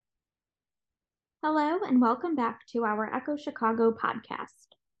Hello, and welcome back to our Echo Chicago podcast.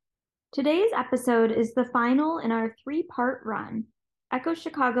 Today's episode is the final in our three-part run, Echo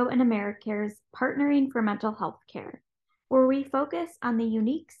Chicago and AmeriCare's Partnering for Mental Health Care, where we focus on the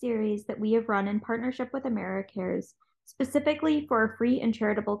unique series that we have run in partnership with AmeriCare's, specifically for free and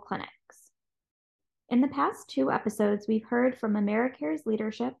charitable clinics. In the past two episodes, we've heard from AmeriCare's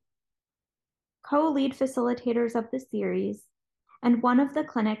leadership, co-lead facilitators of the series, and one of the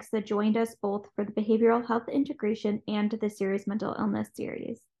clinics that joined us both for the behavioral health integration and the serious mental illness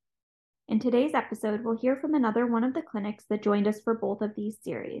series. In today's episode, we'll hear from another one of the clinics that joined us for both of these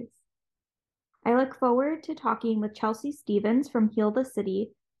series. I look forward to talking with Chelsea Stevens from Heal the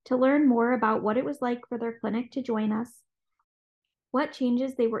City to learn more about what it was like for their clinic to join us, what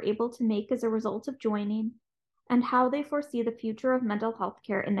changes they were able to make as a result of joining, and how they foresee the future of mental health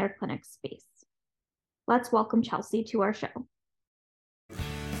care in their clinic space. Let's welcome Chelsea to our show.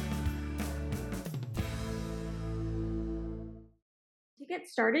 To get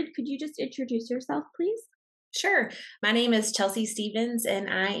started, could you just introduce yourself, please? Sure. My name is Chelsea Stevens, and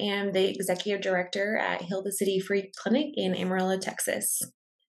I am the Executive Director at Heal the City Free Clinic in Amarillo, Texas.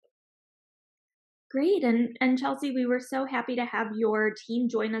 Great. And Chelsea, we were so happy to have your team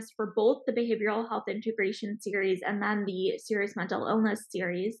join us for both the Behavioral Health Integration series and then the Serious Mental Illness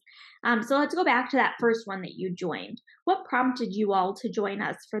series. So let's go back to that first one that you joined. What prompted you all to join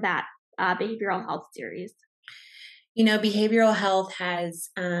us for that Behavioral Health series? Behavioral health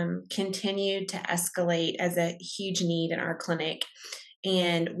has continued to escalate as a huge need in our clinic.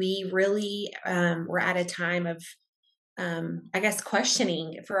 And we really were at a time of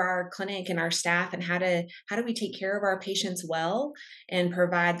questioning for our clinic and our staff, and how do we take care of our patients well and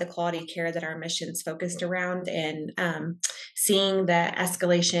provide the quality care that our mission's focused around. And seeing the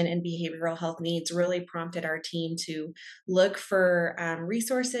escalation in behavioral health needs really prompted our team to look for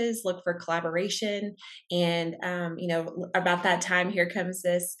resources, look for collaboration. And about that time, here comes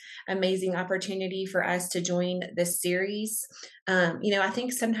this amazing opportunity for us to join this series. I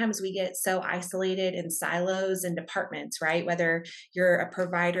think sometimes we get so isolated in silos and departments, right? Whether you're a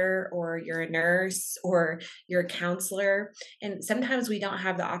provider or you're a nurse or you're a counselor. And sometimes we don't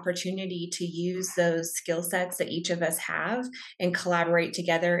have the opportunity to use those skill sets that each of us have and collaborate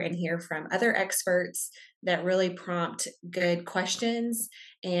together and hear from other experts that really prompt good questions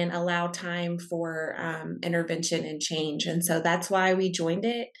and allow time for intervention and change. And so that's why we joined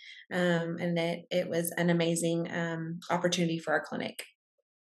it. And it was an amazing opportunity for our clinic.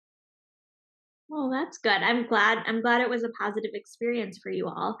 Well, that's good. I'm glad it was a positive experience for you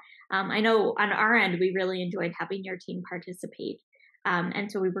all. I know on our end, we really enjoyed having your team participate.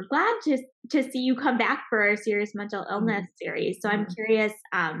 And so we were glad to see you come back for our serious mental illness series. So I'm curious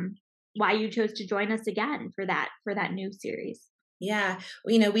why you chose to join us again for that new series. Yeah,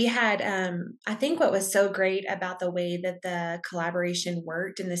 we had, I think what was so great about the way that the collaboration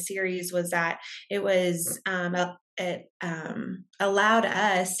worked in the series was that it allowed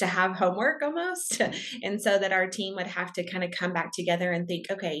us to have homework almost. And so that our team would have to kind of come back together and think,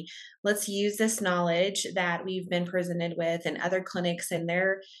 okay, let's use this knowledge that we've been presented with and other clinics and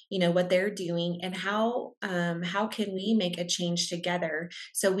their, what they're doing, and how can we make a change together.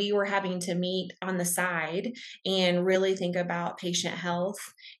 So we were having to meet on the side and really think about patient health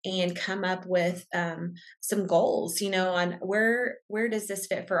and come up with some goals, on where does this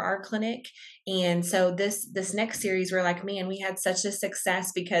fit for our clinic. And so this next series, we're like, man, we had such a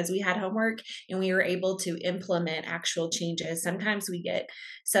success because we had homework and we were able to implement actual changes. Sometimes we get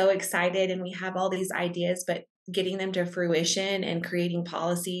so excited and we have all these ideas, but getting them to fruition and creating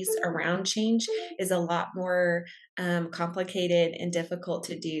policies around change is a lot more complicated and difficult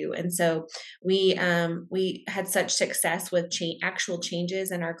to do. And so we had such success with actual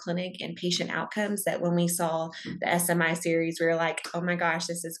changes in our clinic and patient outcomes that when we saw the SMI series, we were like, oh my gosh,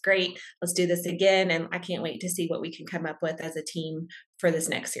 this is great. Let's do this again. And I can't wait to see what we can come up with as a team for this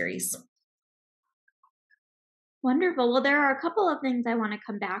next series. Wonderful. Well, there are a couple of things I want to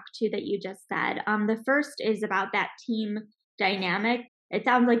come back to that you just said. The first is about that team dynamic. It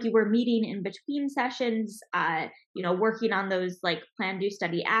sounds like you were meeting in between sessions, working on those like plan, do,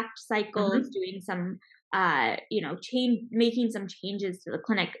 study, act cycles, doing some, making some changes to the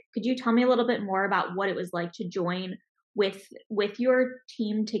clinic. Could you tell me a little bit more about what it was like to join with your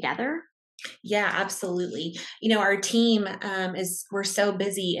team together? Yeah, absolutely. Our team we're so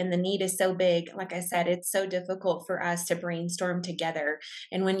busy and the need is so big. Like I said, it's so difficult for us to brainstorm together.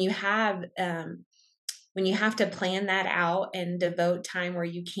 And when you have when you have to plan that out and devote time where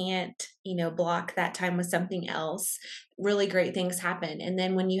you can't, block that time with something else, really great things happen. And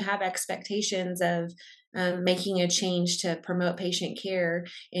then when you have expectations of making a change to promote patient care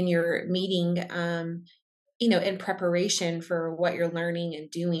in your meeting, in preparation for what you're learning and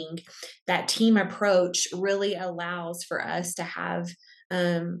doing, that team approach really allows for us to have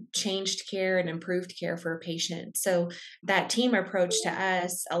changed care and improved care for patients. So that team approach to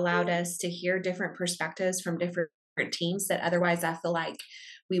us allowed us to hear different perspectives from different teams that otherwise I feel like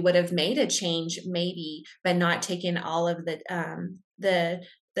we would have made a change maybe, but not taken all of the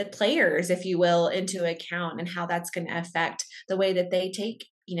players, if you will, into account and how that's going to affect the way that they take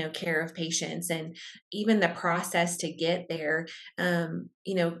care of patients and even the process to get there.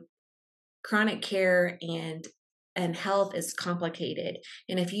 Chronic care and health is complicated,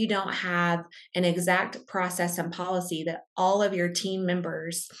 and if you don't have an exact process and policy that all of your team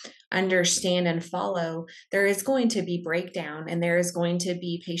members understand and follow, there is going to be breakdown, and there is going to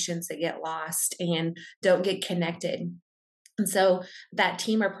be patients that get lost and don't get connected. And so that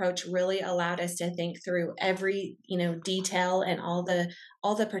team approach really allowed us to think through every, detail and all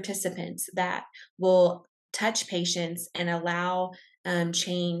the participants that will touch patients and allow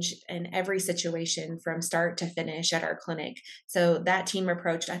change in every situation from start to finish at our clinic. So that team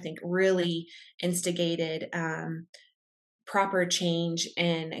approach, I think, really instigated proper change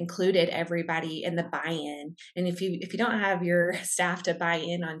and included everybody in the buy-in. And if you don't have your staff to buy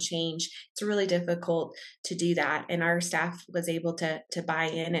in on change, it's really difficult to do that. And our staff was able to buy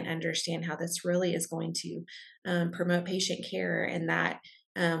in and understand how this really is going to promote patient care, and that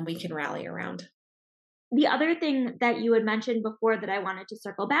we can rally around. The other thing that you had mentioned before that I wanted to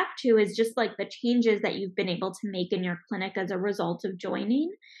circle back to is just like the changes that you've been able to make in your clinic as a result of joining.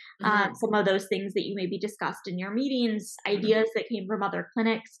 Some of those things that you maybe discussed in your meetings, ideas that came from other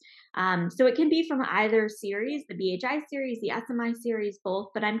clinics. So it can be from either series, the BHI series, the SMI series, both.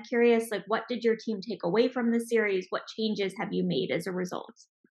 But I'm curious, like, what did your team take away from the series? What changes have you made as a result?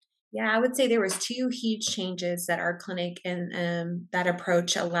 Yeah, I would say there was two huge changes that our clinic and that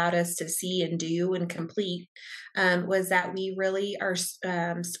approach allowed us to see and do and complete. Was that we really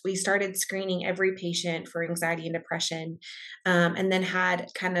we started screening every patient for anxiety and depression, and then had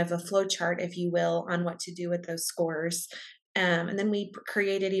kind of a flow chart, if you will, on what to do with those scores. And then we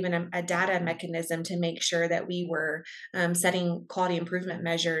created even a data mechanism to make sure that we were setting quality improvement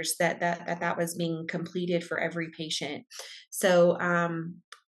measures that was being completed for every patient. So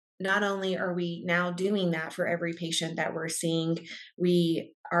not only are we now doing that for every patient that we're seeing,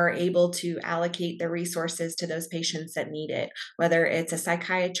 we are able to allocate the resources to those patients that need it, whether it's a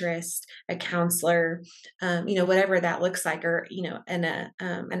psychiatrist, a counselor, whatever that looks like, or, and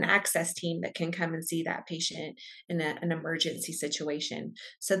an access team that can come and see that patient in an emergency situation.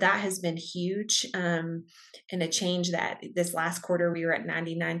 So that has been huge, and a change that this last quarter we were at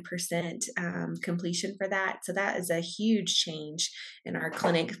 99% completion for that. So that is a huge change in our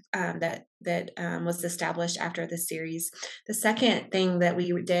clinic that was established after the series. The second thing that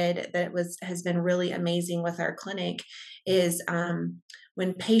we did that has been really amazing with our clinic is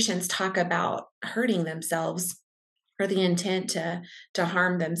when patients talk about hurting themselves or the intent to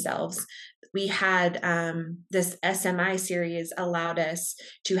harm themselves. We had this SMI series allowed us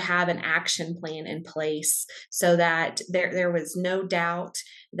to have an action plan in place so that there was no doubt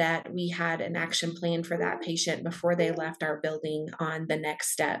that we had an action plan for that patient before they left our building on the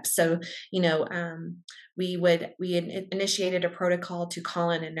next step. So, we initiated a protocol to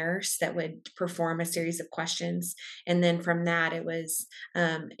call in a nurse that would perform a series of questions. And then from that, it was,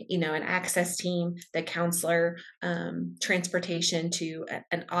 an access team, the counselor, transportation to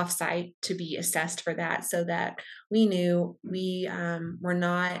an offsite to be assessed for that, so that we knew we were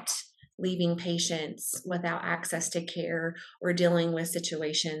not leaving patients without access to care or dealing with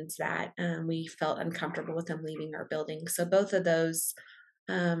situations that we felt uncomfortable with them leaving our building. So both of those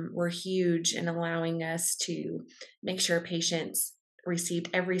were huge in allowing us to make sure patients received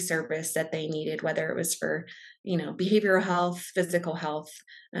every service that they needed, whether it was for, behavioral health, physical health.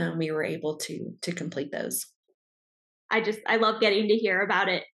 We were able to complete those. I love getting to hear about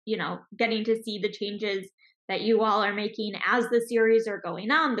it, getting to see the changes that you all are making as the series are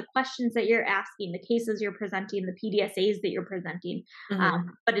going on, the questions that you're asking, the cases you're presenting, the PDSAs that you're presenting.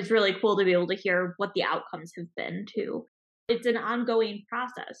 But it's really cool to be able to hear what the outcomes have been too. It's an ongoing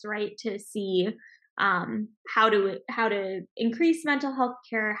process, right? To see how to increase mental health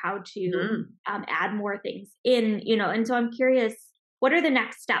care, how to add more things in, and so I'm curious, what are the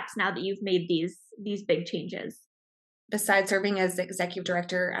next steps now that you've made these big changes? besides serving as the executive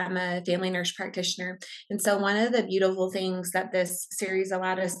director, I'm a family nurse practitioner. And so one of the beautiful things that this series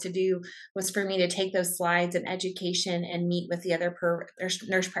allowed us to do was for me to take those slides and education and meet with the other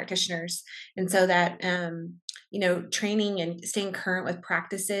nurse practitioners. And so that, training and staying current with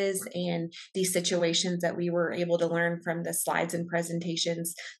practices and these situations that we were able to learn from the slides and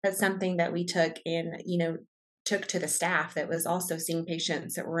presentations, that's something that we took and, took to the staff that was also seeing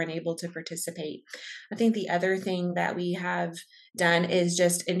patients that were unable to participate. I think the other thing that we have done is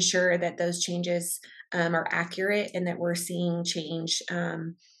just ensure that those changes are accurate and that we're seeing change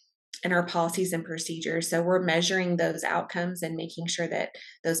in our policies and procedures. So we're measuring those outcomes and making sure that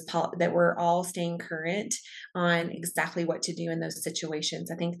that we're all staying current on exactly what to do in those situations.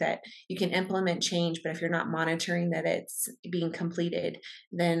 I think that you can implement change, but if you're not monitoring that it's being completed,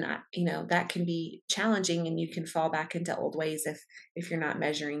 then that can be challenging, and you can fall back into old ways if you're not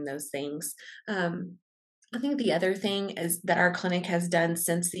measuring those things. I think the other thing is that our clinic has done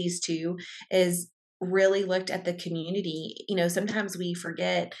since these two is really looked at the community. Sometimes we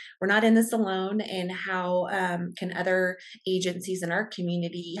forget we're not in this alone, and how can other agencies in our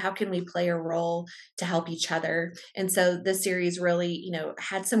community, how can we play a role to help each other? And so this series really,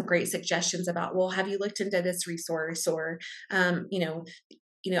 had some great suggestions about, well, have you looked into this resource, or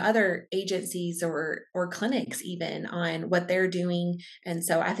other agencies or clinics even on what they're doing. And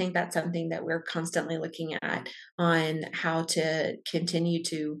so I think that's something that we're constantly looking at on how to continue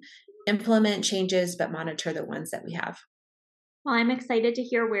to implement changes, but monitor the ones that we have. Well, I'm excited to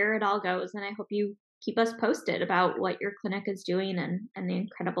hear where it all goes, and I hope you keep us posted about what your clinic is doing and the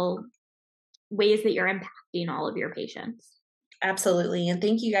incredible ways that you're impacting all of your patients. Absolutely. And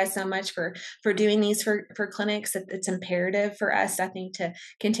thank you guys so much for doing these for clinics. It's imperative for us, I think, to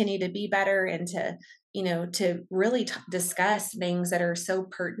continue to be better and to really discuss things that are so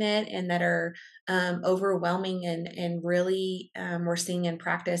pertinent and that are overwhelming and really we're seeing in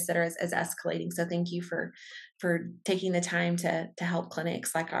practice that are as escalating. So thank you for taking the time to help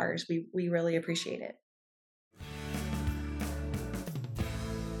clinics like ours. We really appreciate it.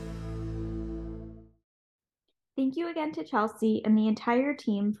 Thank you again to Chelsea and the entire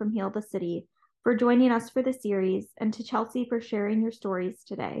team from Heal the City for joining us for the series, and to Chelsea for sharing your stories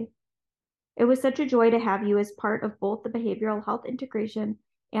today. It was such a joy to have you as part of both the Behavioral Health Integration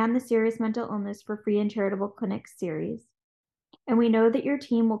and the Serious Mental Illness for Free and Charitable Clinics series. And we know that your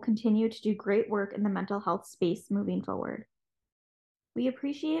team will continue to do great work in the mental health space moving forward. We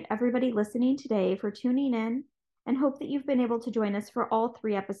appreciate everybody listening today for tuning in, and hope that you've been able to join us for all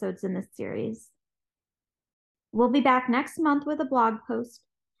 3 episodes in this series. We'll be back next month with a blog post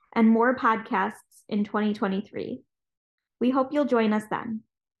and more podcasts in 2023. We hope you'll join us then.